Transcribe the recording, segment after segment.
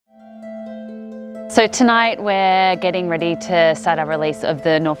So tonight we're getting ready to start our release of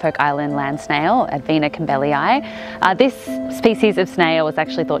the Norfolk Island Land Snail, Advena campbellii. This species of snail was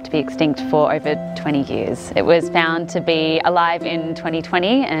actually thought to be extinct for over 20 years. It was found to be alive in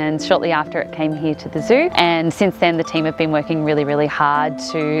 2020 and shortly after it came here to the zoo. And since then the team have been working really hard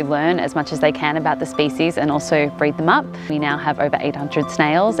to learn as much as they can about the species and also breed them up. We now have over 800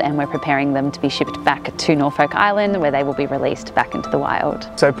 snails and we're preparing them to be shipped back to Norfolk Island where they will be released back into the wild.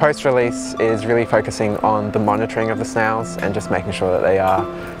 So post-release is really focusing on the monitoring of the snails and just making sure that they are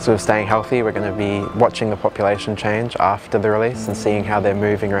sort of staying healthy. We're going to be watching the population change after the release and seeing how they're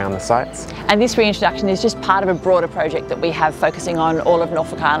moving around the sites. And this reintroduction is just part of a broader project that we have focusing on all of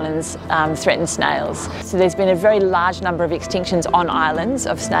Norfolk Island's threatened snails. So there's been a very large number of extinctions on islands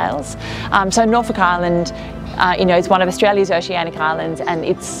of snails. So Norfolk Island it's one of Australia's oceanic islands and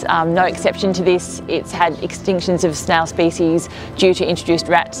it's no exception to this. It's had extinctions of snail species due to introduced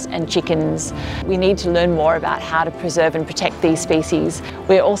rats and chickens. We need to learn more about how to preserve and protect these species.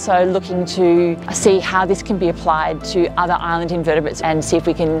 We're also looking to see how this can be applied to other island invertebrates and see if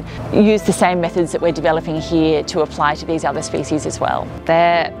we can use the same methods that we're developing here to apply to these other species as well.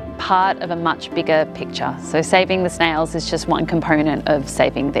 They're part of a much bigger picture. So saving the snails is just one component of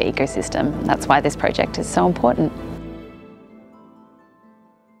saving the ecosystem. That's why this project is so important.